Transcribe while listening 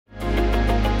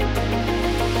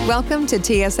Welcome to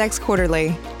TSX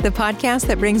Quarterly, the podcast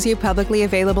that brings you publicly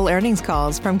available earnings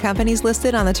calls from companies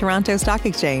listed on the Toronto Stock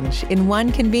Exchange in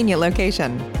one convenient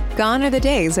location. Gone are the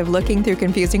days of looking through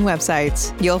confusing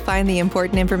websites. You'll find the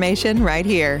important information right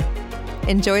here.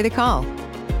 Enjoy the call.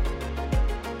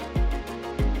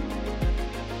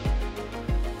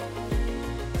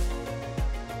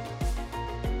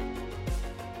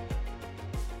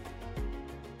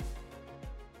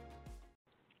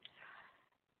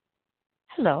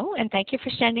 Hello, and thank you for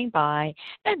standing by,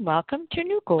 and welcome to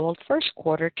New Gold First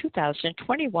Quarter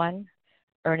 2021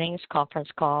 Earnings Conference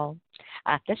Call.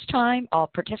 At this time, all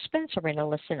participants are in a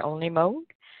listen-only mode.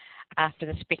 After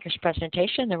the speaker's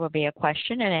presentation, there will be a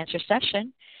question-and-answer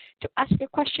session. To ask a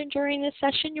question during this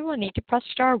session, you will need to press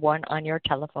star 1 on your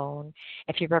telephone.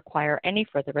 If you require any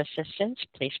further assistance,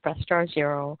 please press star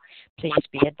 0. Please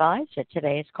be advised that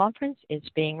today's conference is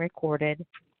being recorded.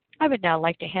 I would now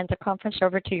like to hand the conference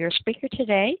over to your speaker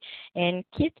today,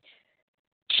 Ankit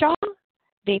Shah,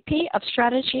 VP of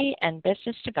Strategy and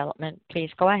Business Development. Please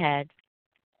go ahead.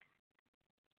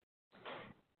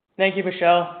 Thank you,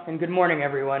 Michelle, and good morning,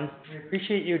 everyone. We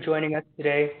appreciate you joining us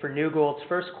today for New Gold's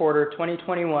First Quarter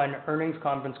 2021 Earnings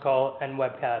Conference Call and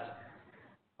Webcast.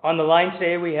 On the line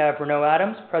today, we have Renaud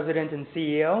Adams, President and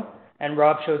CEO, and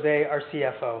Rob Chausse, our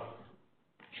CFO.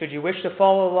 Should you wish to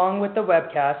follow along with the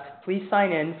webcast, please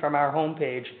sign in from our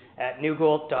homepage at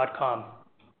newgold.com.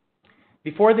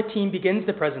 Before the team begins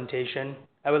the presentation,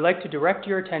 I would like to direct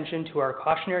your attention to our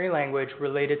cautionary language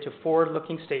related to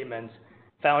forward-looking statements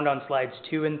found on slides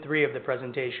 2 and 3 of the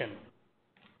presentation.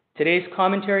 Today's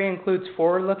commentary includes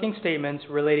forward-looking statements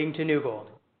relating to New Gold.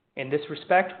 In this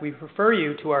respect, we refer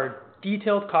you to our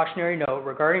detailed cautionary note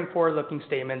regarding forward-looking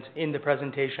statements in the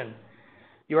presentation.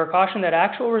 You are cautioned that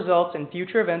actual results and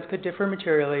future events could differ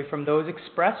materially from those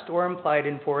expressed or implied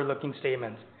in forward-looking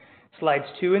statements. Slides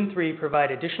 2 and 3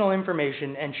 provide additional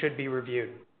information and should be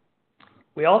reviewed.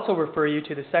 We also refer you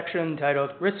to the section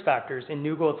entitled Risk Factors in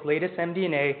New Gold's latest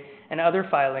MD&A and other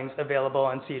filings available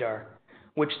on SEDAR,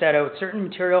 which set out certain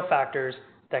material factors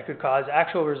that could cause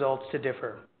actual results to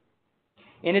differ.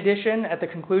 In addition, at the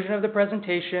conclusion of the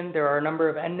presentation, there are a number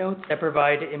of endnotes that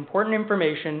provide important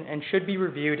information and should be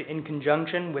reviewed in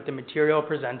conjunction with the material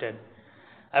presented.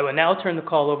 I will now turn the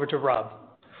call over to Rob.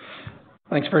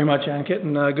 Thanks very much, Ankit,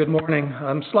 and good morning.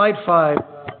 Slide 5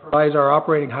 provides our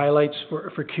operating highlights for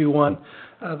Q1.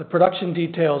 The production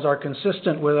details are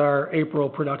consistent with our April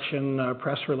production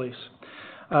press release.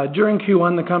 During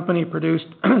Q1, the company produced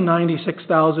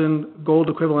 96,000 gold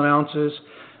equivalent ounces.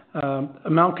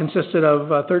 Amount consisted of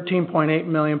 13.8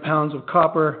 million pounds of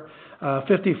copper,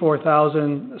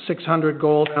 54,600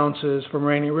 gold ounces from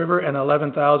Rainy River, and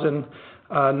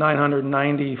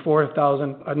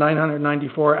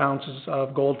 994 ounces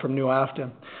of gold from New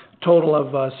Afton. Total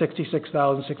of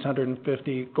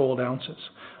 66,650 gold ounces.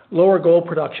 Lower gold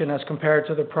production as compared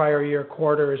to the prior year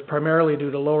quarter is primarily due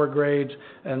to lower grades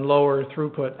and lower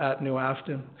throughput at New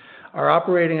Afton. Our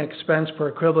operating expense per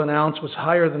equivalent ounce was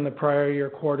higher than the prior year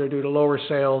quarter due to lower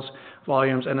sales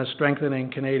volumes and a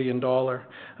strengthening Canadian dollar.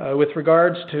 With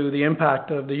regards to the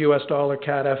impact of the US dollar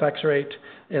CAD FX rate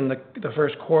in the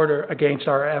first quarter against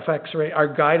our FX rate, our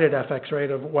guided FX rate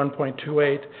of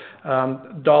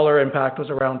 1.28, dollar impact was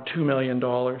around $2 million.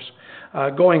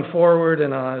 Going forward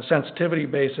in a sensitivity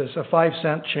basis, a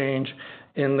 5-cent change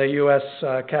in the US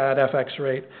CAD FX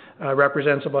rate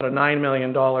represents about a $9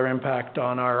 million impact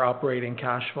on our operating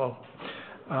cash flow.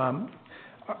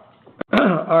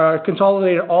 Our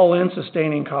consolidated all-in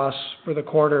sustaining costs for the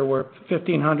quarter were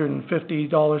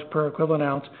 $1,550 per equivalent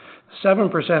ounce,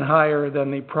 7% higher than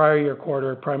the prior year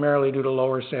quarter, primarily due to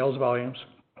lower sales volumes.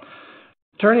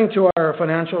 Turning to our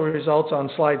financial results on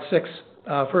slide 6,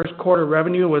 first quarter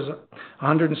revenue was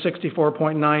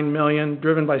 $164.9 million,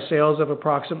 driven by sales of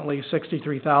approximately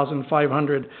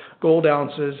 63,500 gold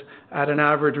ounces at an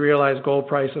average realized gold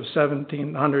price of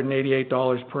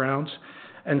 $1,788 per ounce,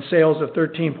 and sales of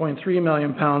 13.3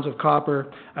 million pounds of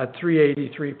copper at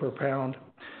 $3.83 per pound.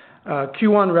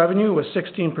 Q1 revenue was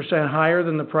 16% higher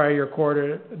than the prior year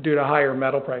quarter due to higher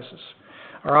metal prices.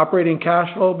 Our operating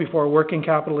cash flow before working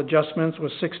capital adjustments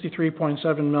was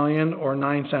 $63.7 million or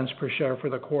 9 cents per share for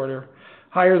the quarter,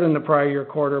 higher than the prior year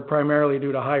quarter, primarily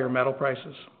due to higher metal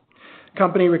prices.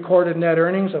 Company recorded net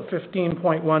earnings of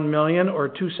 $15.1 million or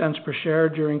 2 cents per share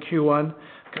during Q1,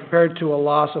 compared to a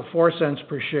loss of 4 cents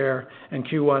per share in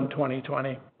Q1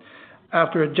 2020.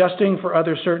 After adjusting for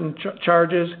other certain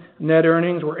charges, net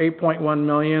earnings were $8.1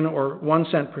 million or 1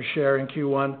 cent per share in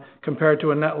Q1, compared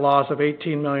to a net loss of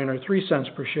 $18 million or 3 cents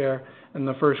per share in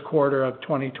the first quarter of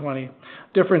 2020.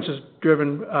 Difference is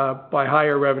driven by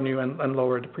higher revenue and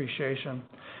lower depreciation.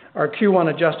 Our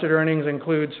Q1 adjusted earnings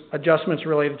includes adjustments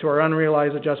related to our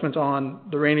unrealized adjustments on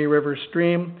the Rainy River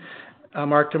stream,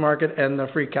 mark-to-market, and the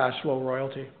free cash flow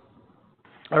royalty.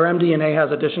 Our MD&A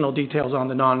has additional details on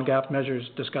the non-GAAP measures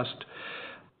discussed.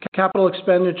 Capital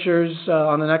expenditures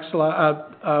on the next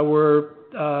slide were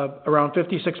around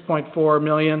 $56.4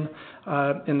 million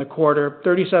in the quarter.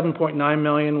 $37.9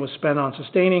 million was spent on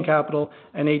sustaining capital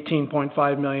and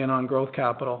 $18.5 million on growth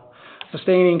capital.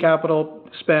 Sustaining capital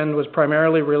spend was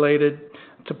primarily related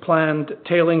to planned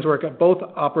tailings work at both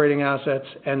operating assets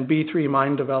and B3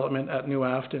 mine development at New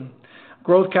Afton.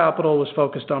 Growth capital was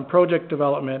focused on project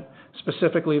development,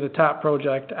 specifically the TAP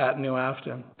project at New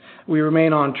Afton. We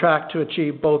remain on track to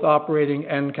achieve both operating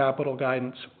and capital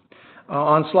guidance.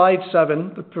 On slide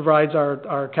 7, it provides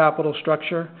our capital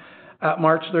structure. At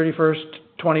March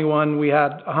 31st, 21, we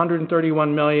had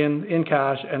 $131 million in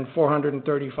cash and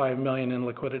 $435 million in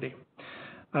liquidity.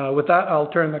 With that, I'll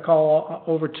turn the call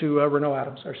over to Renaud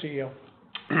Adams, our CEO.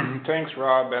 Thanks,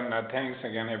 Rob, and thanks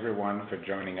again, everyone, for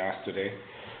joining us today.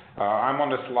 I'm on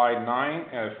the slide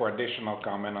 9 for additional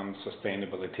comment on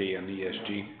sustainability and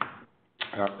ESG.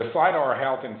 Beside our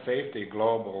health and safety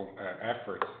global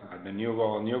efforts, the New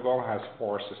Gold has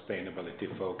 4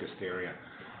 sustainability-focused areas: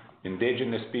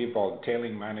 Indigenous people,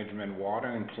 tailing management, water,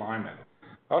 and climate,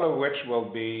 all of which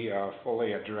will be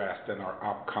fully addressed in our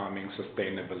upcoming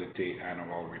sustainability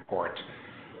annual report.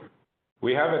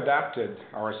 We have adapted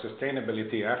our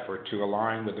sustainability effort to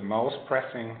align with the most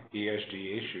pressing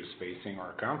ESG issues facing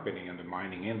our company and the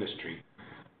mining industry.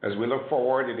 As we look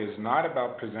forward, it is not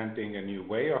about presenting a new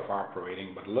way of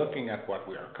operating, but looking at what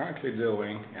we are currently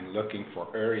doing and looking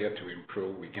for areas to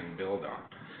improve we can build on.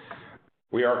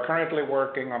 We are currently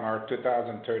working on our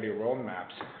 2030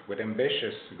 roadmaps with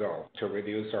ambitious goal to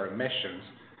reduce our emissions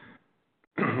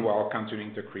while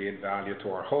continuing to create value to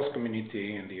our host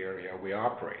community in the area we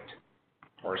operate.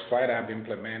 Our site have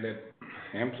implemented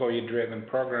employee-driven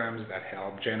programs that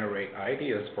help generate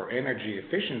ideas for energy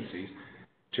efficiencies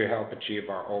to help achieve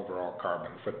our overall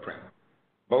carbon footprint.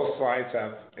 Both sites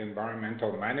have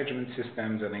environmental management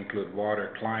systems that include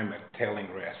water, climate, tailing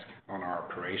risk on our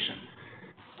operation.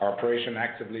 Our operation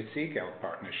actively seek out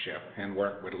partnership and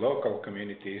work with local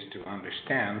communities to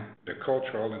understand the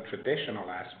cultural and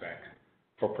traditional aspects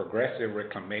for progressive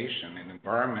reclamation and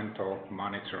environmental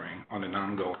monitoring on an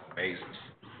ongoing basis.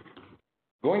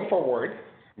 Going forward,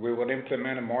 we will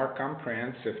implement a more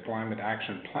comprehensive climate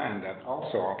action plan that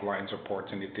also outlines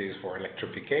opportunities for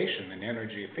electrification and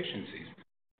energy efficiencies.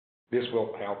 This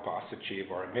will help us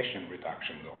achieve our emission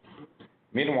reduction goal.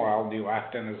 Meanwhile, New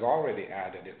Afton has already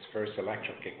added its first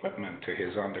electric equipment to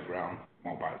his underground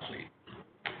mobile fleet.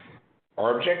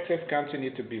 Our objectives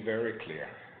continue to be very clear.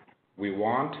 We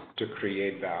want to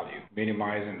create value,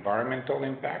 minimize environmental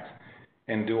impacts,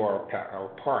 and do our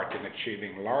part in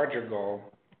achieving larger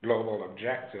global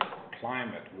objectives of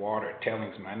climate, water,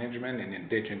 tailings management, and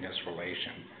indigenous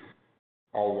relations,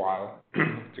 all while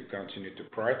to continue to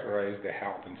prioritize the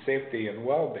health and safety and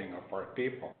well-being of our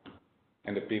people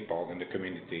and the people in the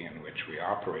community in which we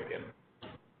operate in.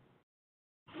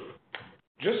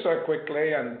 Just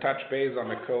quickly and touch base on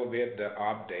the COVID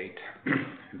update.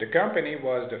 The company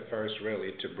was the first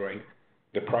really to bring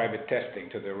the private testing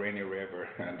to the Rainy River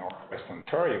and Northwest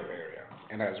Ontario area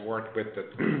and has worked with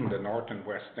the North and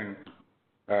Western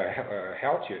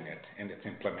Health Unit in its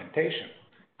implementation.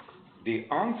 The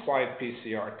on-site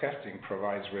PCR testing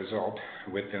provides results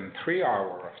within 3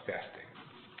 hours of testing.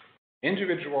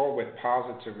 Individuals with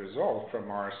positive results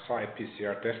from our site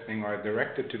PCR testing are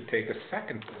directed to take a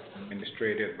second test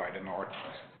administered by the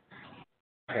Northwest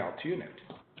Health Unit,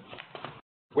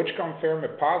 which confirm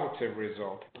a positive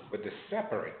result with a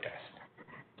separate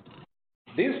test.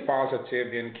 These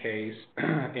positive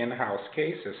in-house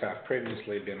cases have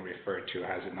previously been referred to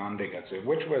as a non-negative,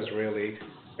 which was really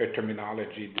a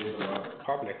terminology developed by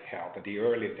public health in the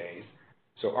early days,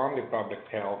 so only public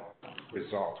health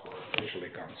results were officially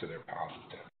considered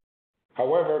positive.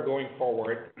 However, going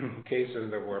forward,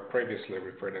 cases that were previously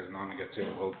referred as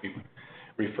non-negative will be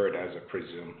referred as a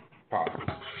presumed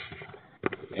positive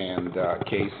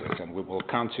cases, and we will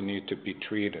continue to be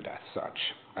treated as such,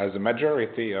 as the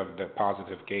majority of the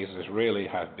positive cases really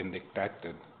have been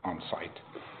detected on site.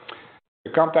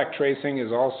 The contact tracing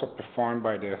is also performed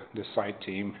by the site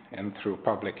team and through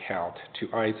public health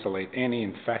to isolate any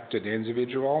infected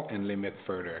individual and limit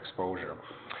further exposure.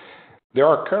 There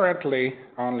are currently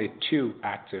only 2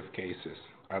 active cases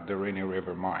at the Rainy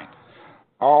River mine.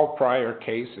 All prior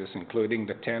cases, including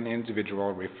the 10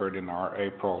 individuals referred in our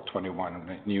April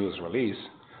 21 news release,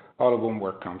 all of them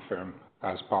were confirmed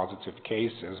as positive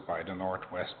cases by the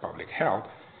Northwest Public Health,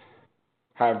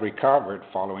 have recovered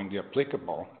following the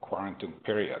applicable quarantine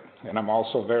period. And I'm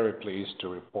also very pleased to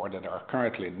report that there are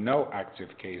currently no active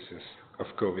cases of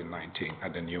COVID-19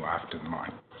 at the New Afton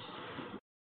mine.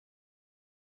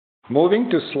 Moving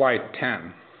to slide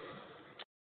 10,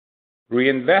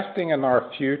 reinvesting in our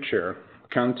future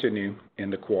continued in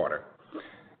the quarter.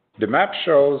 The map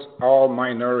shows all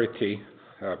minority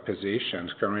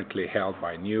positions currently held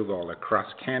by New Gold across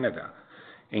Canada,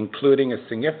 including a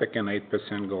significant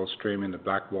 8% gold stream in the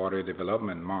Blackwater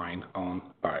Development Mine owned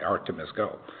by Artemis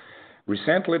Gold.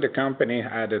 Recently, the company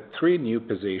added 3 new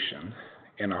positions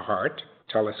in Hart,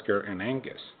 Talisker, and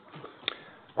Angus.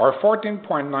 Our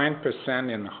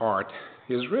 14.9% in Hart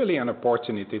is really an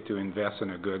opportunity to invest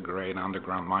in a good grade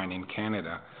underground mine in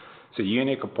Canada. It's a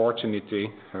unique opportunity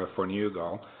for New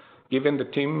Gold, given the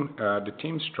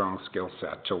team's strong skill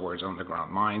set towards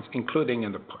underground mines, including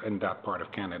in that part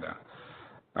of Canada.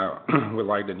 We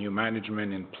like the new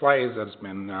management in place that's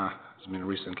been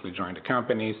recently joined the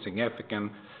company,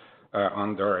 significant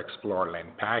underexplored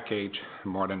land package,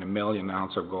 more than 1 million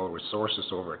ounces of gold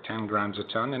resources, over 10 grams a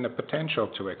ton, and the potential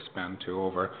to expand to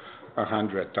over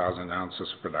 100,000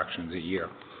 ounces of production a year.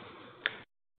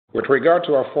 With regard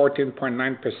to our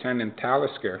 14.9% in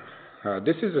Talisker,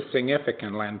 this is a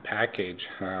significant land package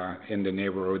in the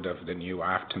neighborhood of the New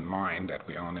Afton mine that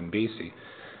we own in BC.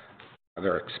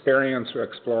 Their experienced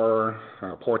explorer,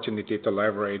 opportunity to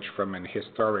leverage from an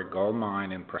historic gold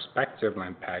mine and prospective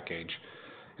land package,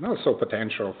 and also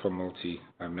potential for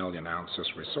multi-million ounces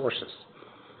resources.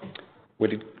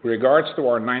 With regards to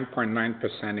our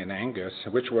 9.9% in Angus,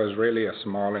 which was really a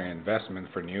smaller investment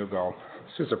for New Gold,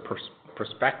 this is a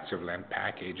prospective land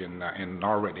package in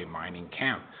already mining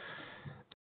camp.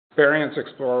 Experienced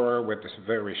explorer with this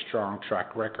very strong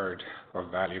track record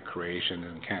of value creation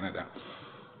in Canada.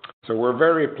 So we're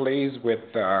very pleased with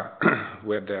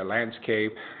the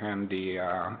landscape and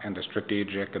the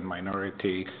strategic and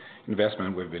minority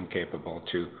investment we've been capable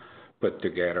to put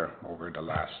together over the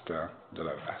last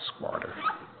quarter.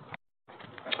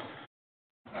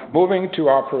 Moving to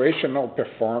operational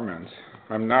performance,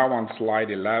 I'm now on slide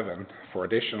 11 for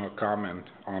additional comment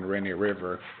on Rainy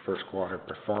River first quarter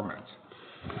performance.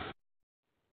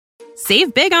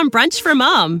 Save big on brunch for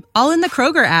mom, all in the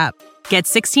Kroger app. Get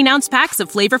 16-ounce packs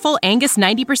of flavorful Angus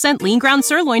 90% lean ground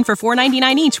sirloin for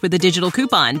 $4.99 each with a digital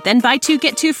coupon. Then buy 2,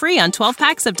 get 2 free on 12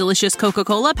 packs of delicious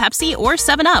Coca-Cola, Pepsi, or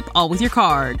 7-Up, all with your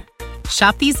card.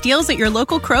 Shop these deals at your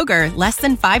local Kroger, less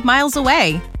than 5 miles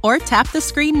away. Or tap the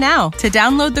screen now to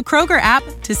download the Kroger app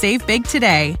to save big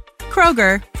today.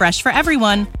 Kroger, fresh for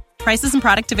everyone. Prices and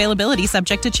product availability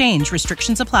subject to change.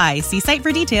 Restrictions apply. See site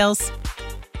for details.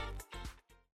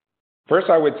 First,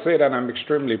 I would say that I'm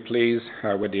extremely pleased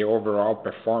with the overall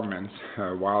performance.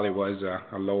 While it was a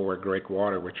lower grade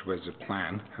quarter, which was the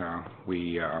plan,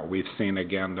 we've seen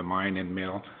again the mine and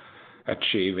mill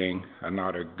achieving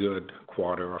another good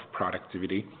quarter of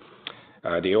productivity.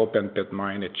 The open pit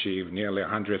mine achieved nearly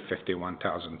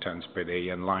 151,000 tons per day,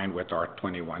 in line with our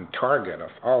 21 target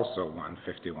of also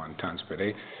 151 tons per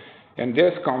day. And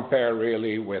this compare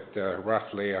really with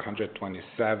roughly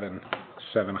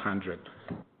 127,700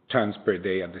 tons per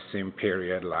day at the same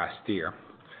period last year.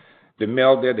 The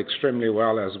mill did extremely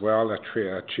well as well,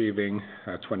 achieving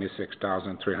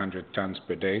 26,300 tons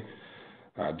per day.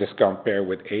 This compared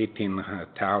with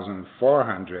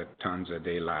 18,400 tons a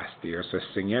day last year, so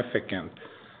significant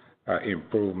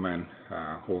improvement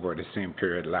over the same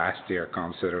period last year,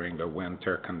 considering the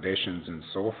winter conditions and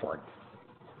so forth.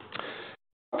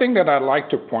 One thing that I'd like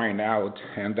to point out,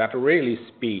 and that really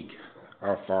speak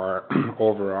of our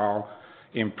overall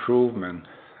improvement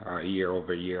year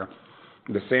over year,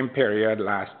 the same period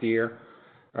last year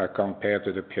compared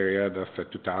to the period of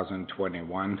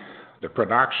 2021, the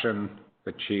production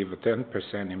achieved a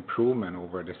 10% improvement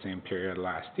over the same period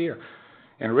last year.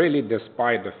 And really,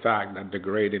 despite the fact that the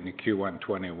grade in the Q1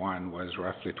 21 was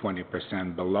roughly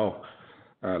 20% below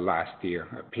last year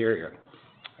period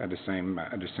at the same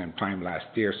time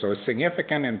last year. So a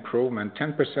significant improvement,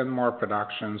 10% more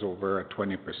productions over a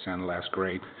 20% less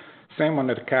grade. Same on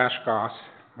the cash costs,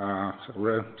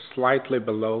 slightly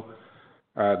below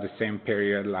the same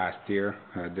period last year,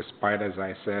 despite, as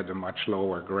I said, a much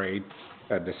lower grade,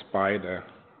 despite a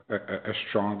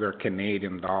stronger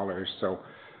Canadian dollar. So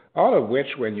all of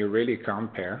which, when you really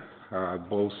compare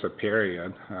both the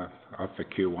period of the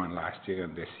Q1 last year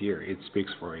and this year, it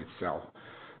speaks for itself.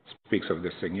 It speaks of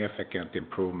the significant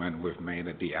improvement we've made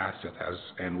at the asset,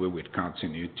 and we would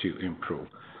continue to improve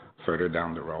further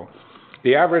down the road.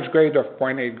 The average grade of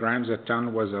 0.8 grams a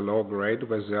ton was a low grade.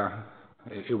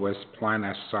 It was planned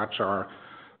as such. Our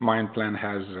mine plan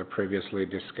has previously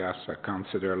discussed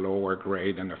consider lower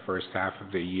grade in the first half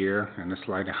of the year and a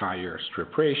slightly higher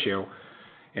strip ratio.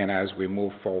 And as we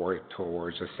move forward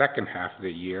towards the second half of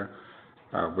the year,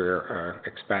 we're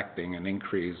expecting an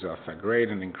increase of grade,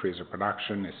 an increase of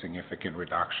production, and significant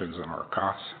reductions in our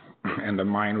costs, and the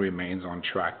mine remains on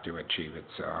track to achieve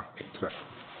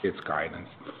its guidance.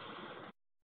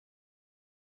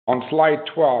 On slide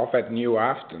 12 at New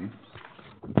Afton,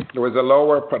 there was a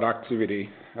lower productivity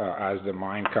as the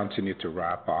mine continued to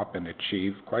wrap up and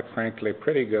achieve, quite frankly,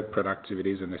 pretty good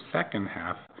productivities in the second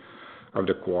half of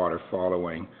the quarter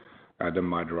following the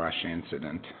mud rush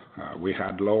incident. We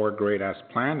had lower grade as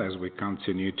planned as we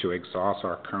continue to exhaust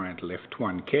our current Lift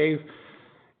 1 cave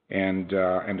and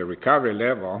the recovery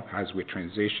level as we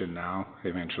transition now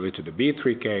eventually to the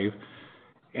B3 cave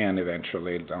and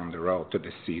eventually down the road to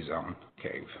the C-Zone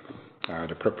cave.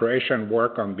 The preparation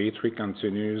work on B3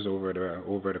 continues over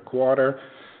the quarter.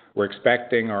 We're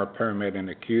expecting our permit in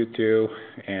the Q2,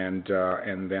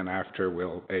 and then after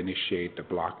we'll initiate the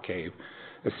block cave,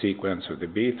 a sequence of the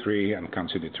B3, and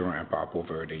continue to ramp up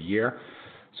over the year.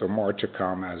 So more to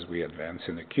come as we advance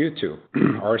in the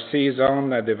Q2. Our C-Zone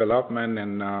development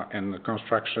and the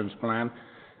construction plan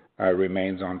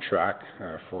remains on track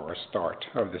for a start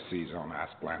of the C-Zone as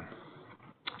planned.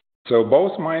 So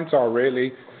both mines are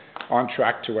really on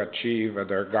track to achieve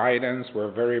their guidance.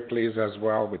 We're very pleased as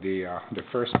well with the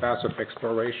first pass of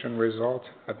exploration results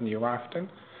at New Afton.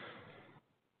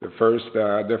 The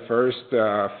first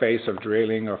phase of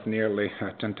drilling of nearly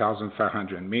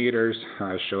 10,500 meters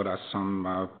showed us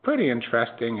some pretty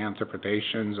interesting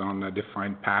interpretations on the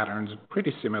defined patterns,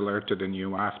 pretty similar to the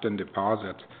New Afton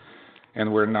deposit.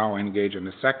 And we're now engaged in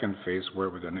the second phase where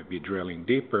we're going to be drilling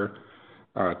deeper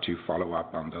to follow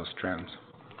up on those trends.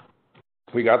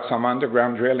 We got some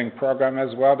underground drilling program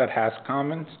as well that has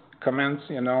commenced,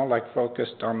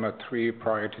 focused on the 3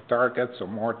 priority targets, so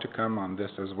more to come on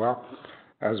this as well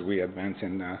as we advance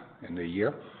in the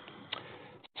year.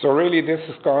 So really this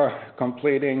is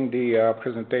completing the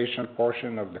presentation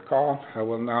portion of the call. I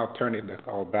will now turn the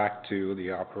call back to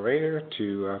the operator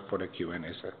for the Q&A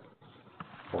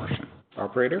portion.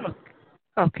 Operator?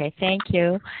 Okay, thank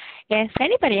you. If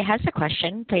anybody has a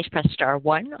question, please press star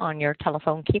 1 on your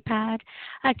telephone keypad.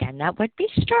 Again, that would be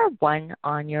star 1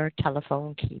 on your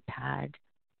telephone keypad.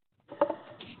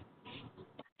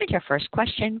 And your first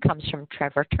question comes from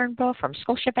Trevor Turnbull from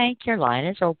Scotiabank. Your line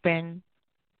is open.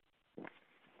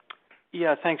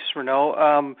 Yeah, thanks,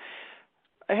 Renaud.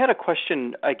 I had a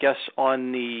question, I guess,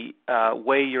 on the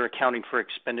way you're accounting for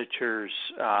expenditures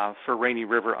for Rainy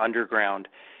River Underground.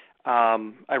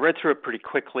 I read through it pretty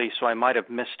quickly, so I might have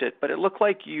missed it, but it looked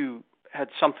like you had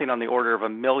something on the order of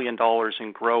 $1 million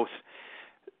in growth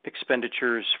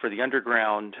expenditures for the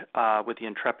underground with the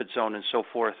Intrepid Zone and so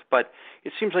forth. But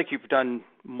it seems like you've done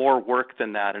more work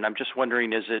than that, and I'm just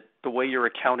wondering, is it the way you're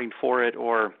accounting for it,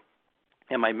 or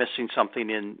am I missing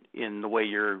something in the way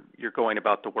you're going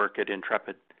about the work at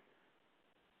Intrepid?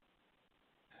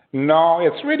 No,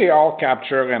 it's really all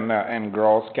captured in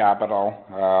gross capital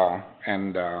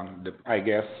I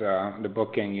guess the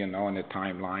booking, and the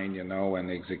timeline, and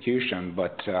the execution.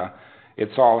 But it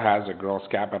all has a gross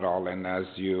capital, and as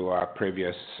you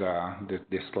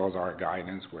disclose our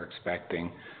guidance, we're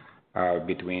expecting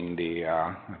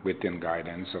within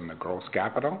guidance on the gross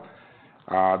capital.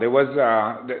 There was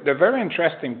the very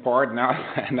interesting part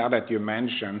now that you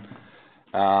mentioned.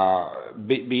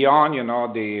 Beyond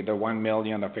the $1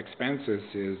 million of expenses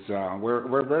is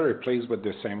we're very pleased with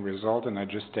the same result, and I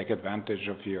just take advantage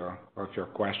of your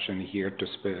question here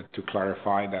to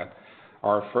clarify that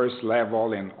our first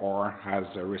level in ore has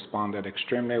responded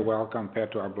extremely well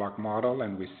compared to our block model,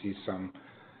 and we see some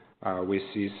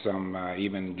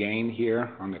even gain here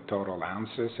on the total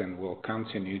ounces, and we'll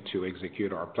continue to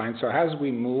execute our plan. So as we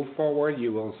move forward,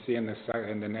 you will see in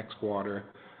the next quarter.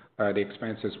 The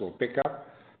expenses will pick up,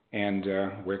 and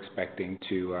we're expecting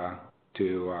to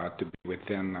be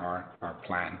within our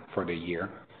plan for the year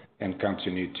and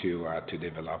continue to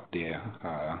develop the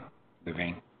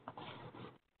vein.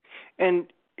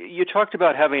 And you talked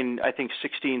about having, I think,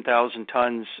 16,000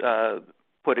 tons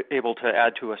able to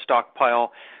add to a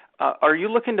stockpile. Are you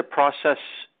looking to process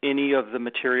any of the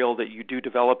material that you do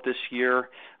develop this year,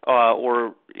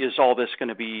 or is all this going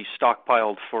to be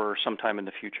stockpiled for some time in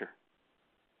the future?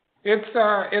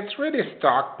 It's really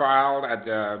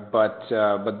stockpiled,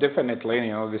 but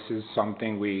definitely, this is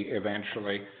something we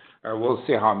eventually we'll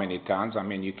see how many tons. I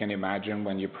mean, you can imagine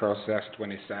when you process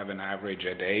 27 average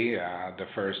a day, the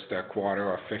first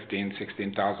quarter of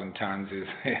 16,000 tons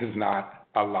is not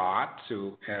a lot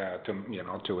to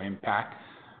impact.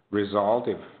 result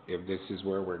if this is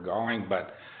where we're going.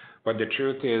 But the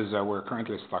truth is we're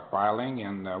currently stockpiling,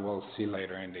 and we'll see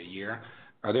later in the year.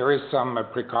 There is some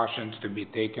precautions to be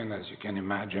taken, as you can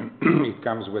imagine. It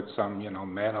comes with some,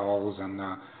 metals and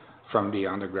from the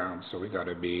underground, so we got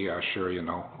to be sure,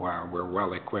 we're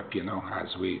well equipped,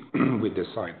 as we we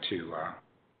decide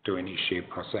to initiate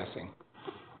processing.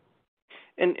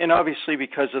 And obviously,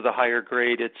 because of the higher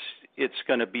grade, it's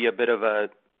going to be a bit of a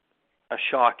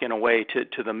shock in a way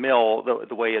to the mill,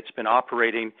 the way it's been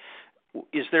operating.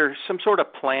 Is there some sort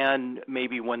of plan,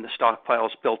 maybe when the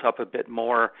stockpile's built up a bit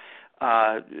more,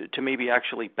 to maybe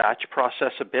actually batch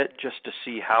process a bit just to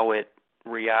see how it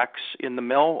reacts in the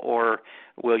mill, or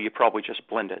will you probably just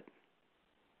blend it?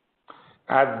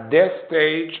 At this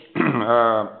stage,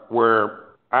 we're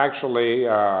actually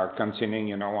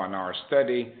continuing, on our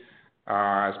study.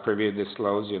 As previously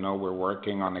disclosed, we're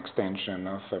working on extension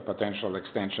of potential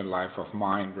extension life of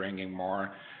mine, bringing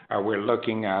more. We're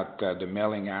looking at the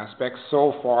milling aspects.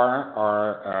 So far,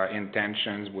 our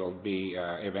intentions will be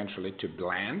eventually to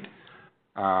blend.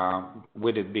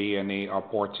 Would it be any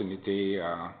opportunity,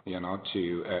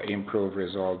 to improve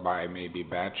result by maybe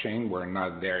batching? We're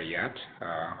not there yet.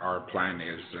 Our plan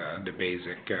is the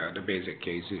basic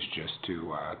case is just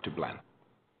to blend.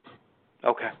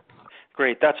 Okay,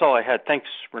 great. That's all I had. Thanks,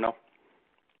 Renaud.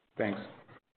 Thanks.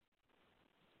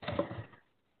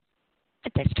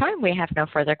 At this time, we have no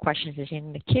further questions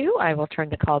in the queue. I will turn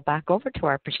the call back over to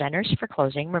our presenters for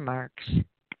closing remarks.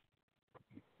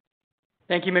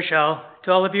 Thank you, Michelle.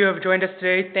 To all of you who have joined us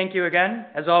today, thank you again.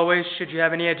 As always, should you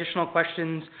have any additional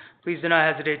questions, please do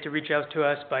not hesitate to reach out to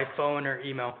us by phone or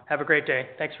email. Have a great day.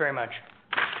 Thanks very much.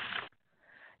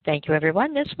 Thank you,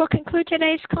 everyone. This will conclude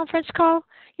today's conference call.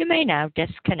 You may now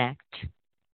disconnect.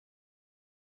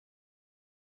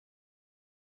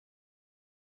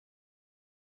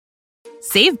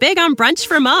 Save big on brunch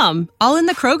for mom, all in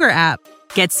the Kroger app.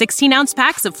 Get 16-ounce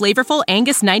packs of flavorful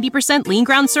Angus 90% lean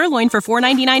ground sirloin for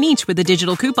 $4.99 each with a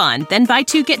digital coupon. Then buy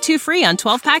 2, get 2 free on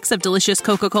 12 packs of delicious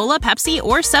Coca-Cola, Pepsi,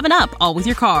 or 7-Up, all with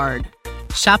your card.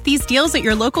 Shop these deals at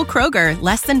your local Kroger,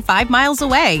 less than 5 miles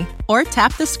away. Or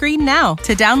tap the screen now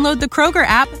to download the Kroger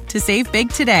app to save big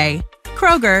today.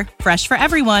 Kroger, fresh for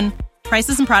everyone.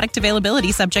 Prices and product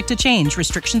availability subject to change.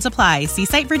 Restrictions apply. See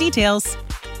site for details.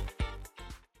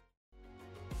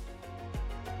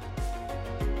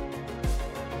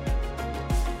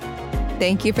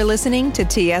 Thank you for listening to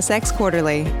TSX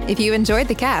Quarterly. If you enjoyed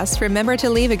the cast, remember to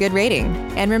leave a good rating.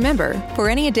 And remember, for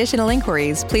any additional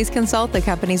inquiries, please consult the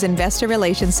company's investor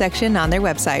relations section on their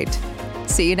website.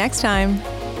 See you next time.